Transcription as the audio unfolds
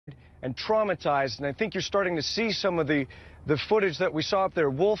and traumatized, and I think you're starting to see some of the footage that we saw up there.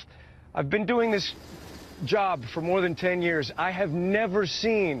 Wolf, I've been doing this job for more than 10 years. I have never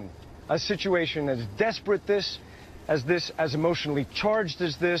seen a situation as desperate as this, as emotionally charged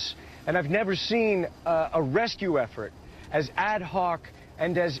as this, and I've never seen a rescue effort as ad hoc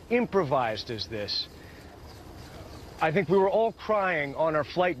and as improvised as this. I think we were all crying on our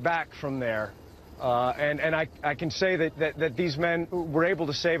flight back from there. And I can say that these men were able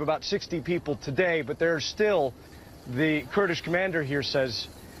to save about 60 people today, but there are still, the Kurdish commander here says,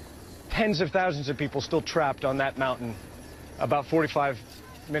 tens of thousands of people still trapped on that mountain, about 45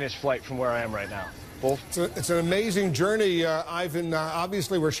 minutes flight from where I am right now. Wolf? It's an amazing journey, Ivan.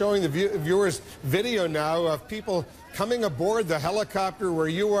 Obviously, we're showing the viewers video now of people coming aboard the helicopter where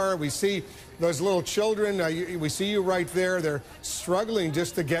you are. We see those little children. We see you right there. They're struggling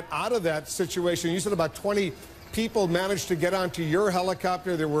just to get out of that situation. You said about 20 people managed to get onto your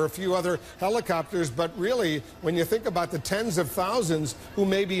helicopter. There were a few other helicopters, but really, when you think about the tens of thousands who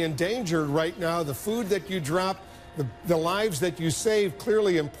may be endangered right now, the food that you drop, the lives that you save,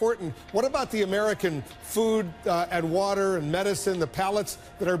 clearly important. What about the American food and water and medicine, the pallets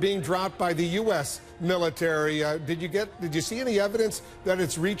that are being dropped by the U.S. military? Did you see any evidence that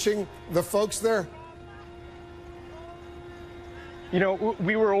it's reaching the folks there? You know,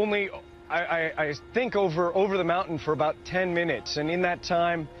 we were only, I think, over the mountain for about 10 minutes, and in that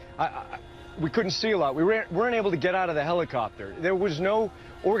time, we couldn't see a lot. We weren't able to get out of the helicopter. There was no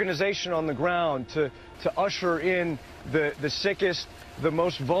organization on the ground to usher in the sickest, the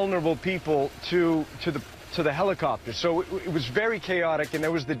most vulnerable people to the helicopter. So it was very chaotic, and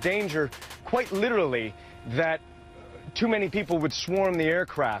there was the danger, quite literally, that too many people would swarm the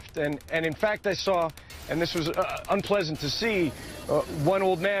aircraft. And in fact, I saw, and this was unpleasant to see, one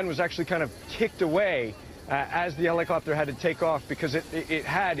old man was actually kind of kicked away as the helicopter had to take off, because it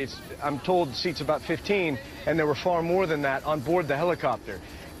had, I'm told, seats about 15, and there were far more than that on board the helicopter.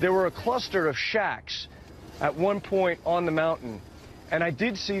 There were a cluster of shacks at one point on the mountain, and I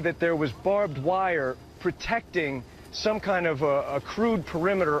did see that there was barbed wire protecting some kind of a crude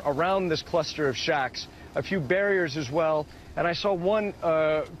perimeter around this cluster of shacks, a few barriers as well, and I saw one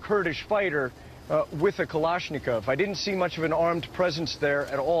Kurdish fighter with a Kalashnikov. I didn't see much of an armed presence there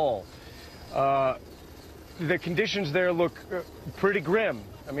at all. The conditions there look pretty grim.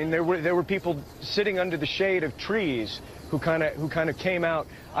 I mean, there were people sitting under the shade of trees who kind of came out.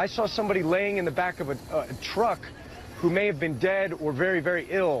 I saw somebody laying in the back of a truck who may have been dead or very, very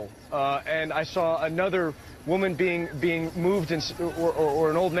ill, and I saw another woman being moved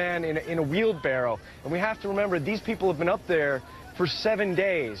or an old man in a wheelbarrow. And we have to remember, these people have been up there for 7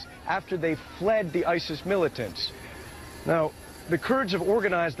 days after they fled the ISIS militants. Now, the Kurds have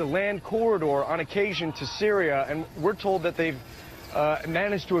organized a land corridor on occasion to Syria, and we're told that they've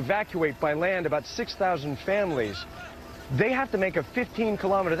managed to evacuate by land about 6,000 families. They have to make a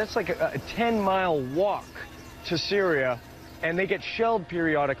 15-kilometer, that's like a 10-mile walk to Syria, and they get shelled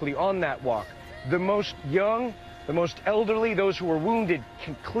periodically on that walk. The most young, the most elderly, those who are wounded,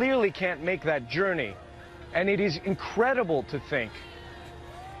 clearly can't make that journey. And it is incredible to think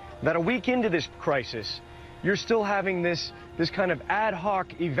that a week into this crisis, you're still having this kind of ad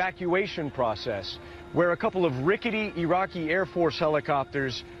hoc evacuation process where a couple of rickety Iraqi Air Force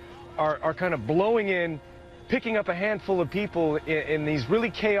helicopters are kind of blowing in, picking up a handful of people in these really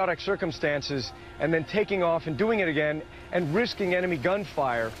chaotic circumstances, and then taking off and doing it again and risking enemy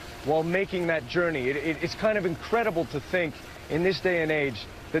gunfire while making that journey. It's kind of incredible to think in this day and age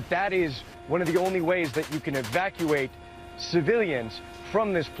that that is one of the only ways that you can evacuate civilians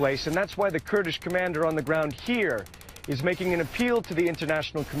from this place, and that's why the Kurdish commander on the ground here is making an appeal to the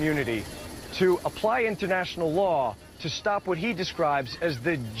international community to apply international law to stop what he describes as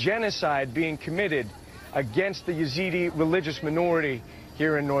the genocide being committed against the Yazidi religious minority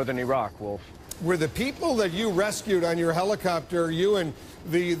here in northern Iraq, Wolf. Were the people that you rescued on your helicopter, you and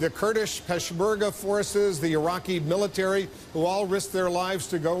the Kurdish Peshmerga forces, the Iraqi military, who all risked their lives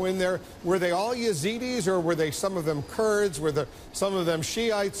to go in there, were they all Yazidis, or were they some of them Kurds, were some of them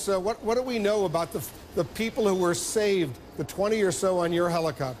Shiites? What do we know about the people who were saved, the 20 or so on your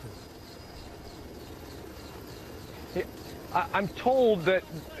helicopter? I'm told that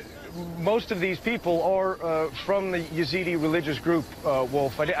most of these people are from the Yazidi religious group,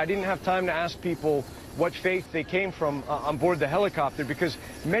 Wolf. I didn't have time to ask people what faith they came from on board the helicopter, because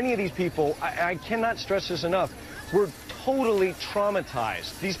many of these people, I cannot stress this enough, were totally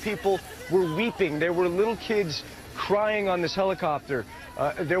traumatized. These people were weeping. There were little kids crying on this helicopter.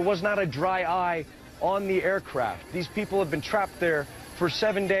 There was not a dry eye on the aircraft. These people have been trapped there for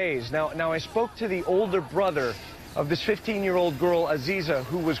 7 days. Now I spoke to the older brother of this 15-year-old girl, Aziza,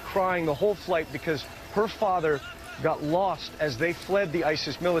 who was crying the whole flight because her father got lost as they fled the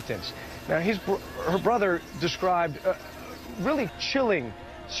ISIS militants. Now, her brother described really chilling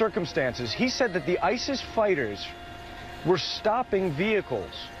circumstances. He said that the ISIS fighters were stopping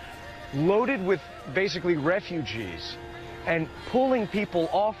vehicles loaded with basically refugees and pulling people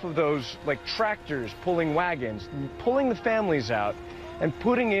off of those, like tractors, pulling wagons, pulling the families out and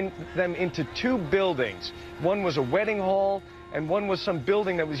putting them into two buildings. One was a wedding hall and one was some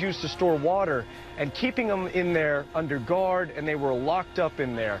building that was used to store water, and keeping them in there under guard, and they were locked up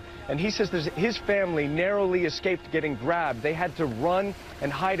in there. And he says his family narrowly escaped getting grabbed. They had to run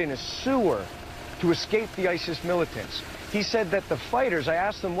and hide in a sewer to escape the ISIS militants. He said that the fighters, I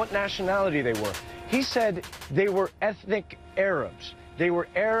asked them what nationality they were. He said they were ethnic Arabs. They were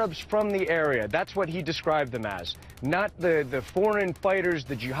Arabs from the area. That's what he described them as. Not the foreign fighters,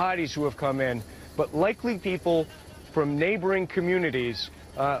 the jihadis who have come in, but likely people from neighboring communities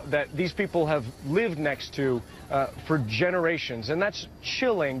that these people have lived next to for generations. And that's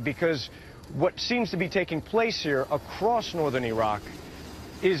chilling, because what seems to be taking place here across northern Iraq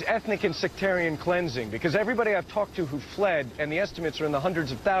is ethnic and sectarian cleansing, because everybody I've talked to who fled, and the estimates are in the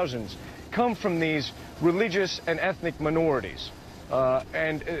hundreds of thousands, come from these religious and ethnic minorities.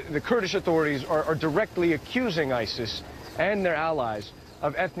 And the Kurdish authorities are directly accusing ISIS and their allies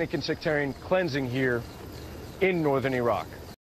of ethnic and sectarian cleansing here in northern Iraq.